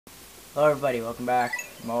Hello everybody, welcome back.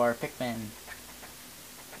 More Pikmin.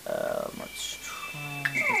 Let's try...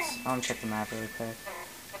 I want to check the map really quick.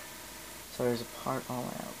 So there's a part all the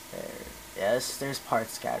way out there. Yes, there's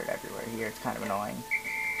parts scattered everywhere here. It's kind of annoying.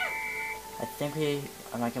 I think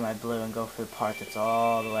I might get my blue and go for the part that's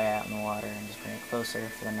all the way out in the water and just bring it closer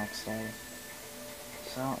for the next day.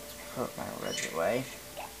 So, let's put my reds away.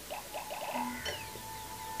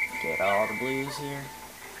 Get all the blues here.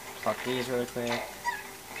 Pluck these really quick.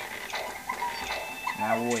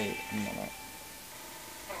 Now wait a minute.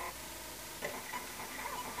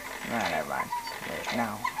 Nah, never mind. Wait,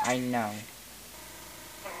 now, I know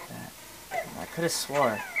that I could have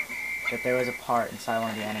swore that there was a part inside one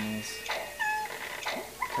of the enemies.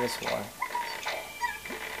 Could have swore.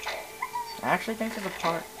 I actually think there's a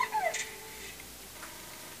part.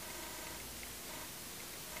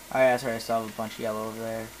 Oh yeah, that's right, I still have a bunch of yellow over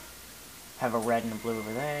there. Have a red and a blue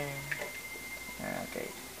over there. Okay,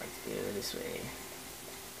 let's do it this way.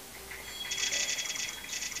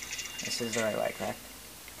 This is the right way, correct?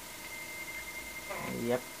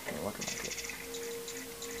 Yep, you're looking like it.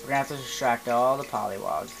 We're gonna have to distract all the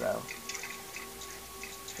polywogs, though.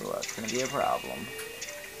 So it's gonna be a problem.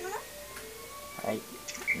 Right?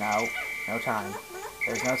 No. No time.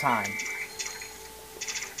 There's no time.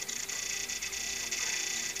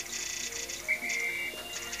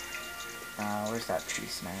 Where's that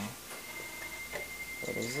piece now?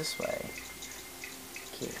 It is this way.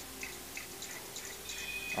 Okay.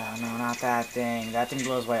 Oh no, not that thing. That thing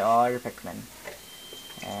blows away all your Pikmin.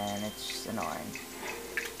 And it's just annoying.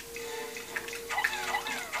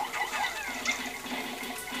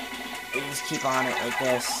 You just keep on it like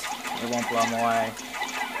this. It won't blow them away.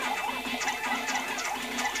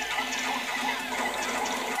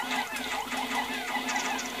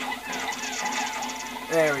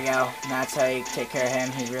 There we go. And that's how you take care of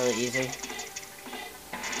him. He's really easy.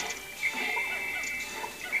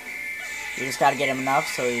 You just gotta get him enough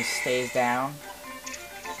so he stays down.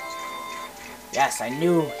 Yes, I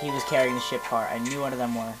knew he was carrying the ship part. I knew one of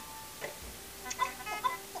them were.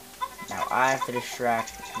 Now I have to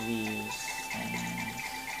distract these things,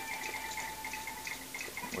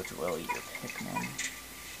 which will eat your Pikmin.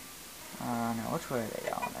 No, which way are they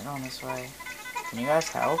going? They're going this way. Can you guys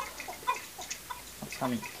help? Don't tell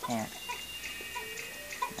me you can't.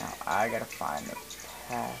 Now I gotta find the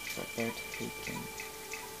path that they're taking.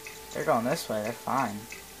 They're going this way, they're fine.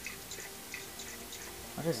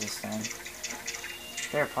 What is this thing? Is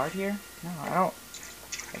there a part here? No, I don't.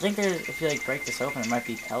 I think there's, if you like break this open, it might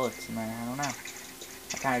be pellets in there, I don't know.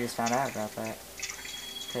 I kinda just found out about that.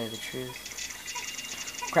 To tell you the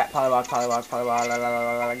truth. Crap, polywog, la la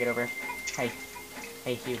la la, get over here. Hey.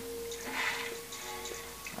 Hey, Hugh.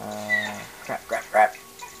 Crap.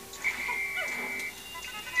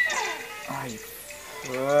 Oh, you...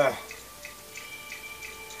 Ugh.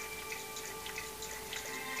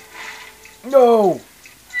 No!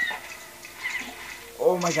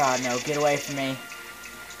 Oh my god, no. Get away from me.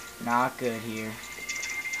 Not good here.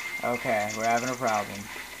 Okay, we're having a problem.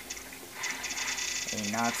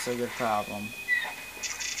 A not so good problem.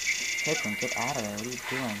 Pikmin, get out of there. What are you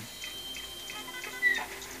doing?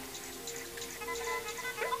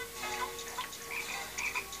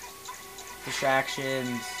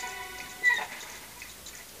 Distractions.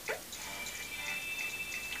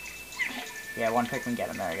 Yeah, one Pikmin, get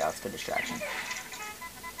him. There you go. It's a good distraction.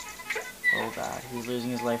 Oh god, he's losing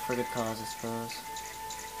his life for a good cause, I suppose.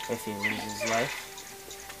 If he loses his life.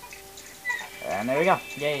 And there we go.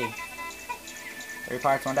 Yay. 3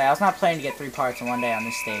 parts one day. I was not planning to get 3 parts in one day on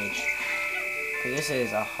this stage. Because this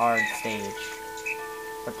is a hard stage.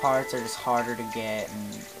 The parts are just harder to get,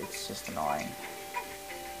 and it's just annoying.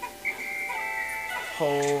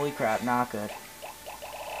 Holy crap, not good.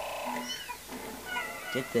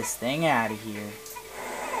 Get this thing out of here.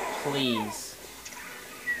 Please.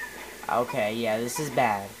 Okay, yeah, this is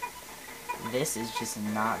bad. This is just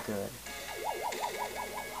not good.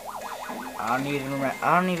 I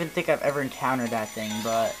don't even think I've ever encountered that thing,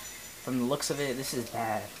 but from the looks of it, this is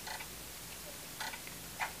bad.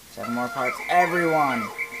 7 more parts. Everyone,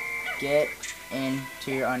 get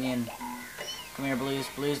into your onion. Come here, blues.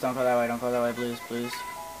 Blues, don't go that way. Don't go that way, blues. Blues.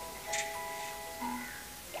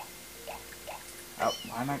 Oh,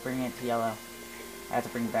 why am I bringing it to yellow? I have to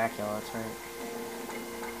bring back yellow, that's right.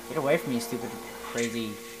 Get away from me, stupid,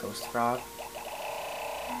 crazy ghost frog.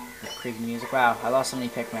 With creepy music. Wow, I lost so many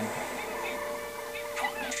Pikmin.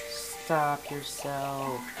 Stop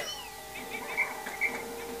yourself.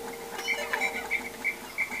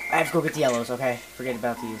 I have to go get the yellows, okay? Forget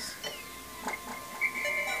about these.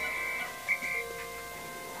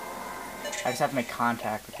 I just have to make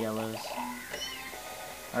contact with yellows.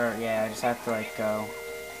 Or, yeah, I just have to, like, go.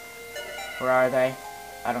 Where are they?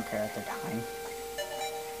 I don't care if they're dying.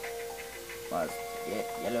 Let's get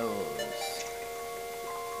yellows.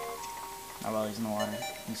 Oh, well, he's in the water.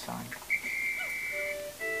 He's fine.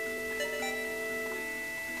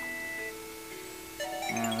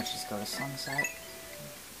 And let's just go to sunset.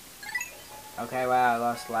 Okay, wow, I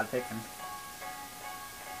lost a lot of Pikmin.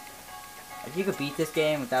 If you could beat this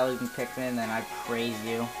game without losing Pikmin, then I praise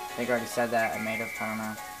you. I think I already said that. I may have, I don't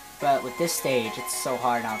know. But with this stage, it's so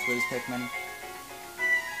hard not to lose Pikmin.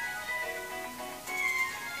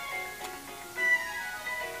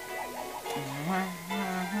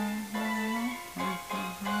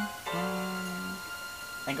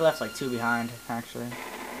 I think I left like 2 behind, actually.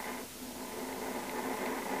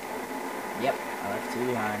 Yep, I left 2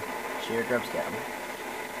 behind. Sheer grubs get them.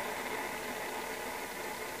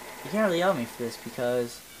 You can't really yell at me for this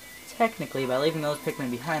because technically by leaving those Pikmin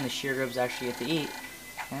behind, the sheer grubs actually get to eat.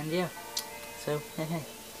 And yeah, so hey.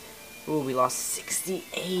 Ooh, we lost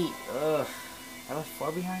 68. Ugh, I left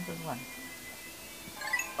 4 behind or 1.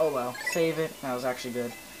 Oh well, save it. That was actually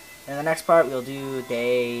good. In the next part, we'll do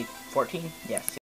day 14. Yes.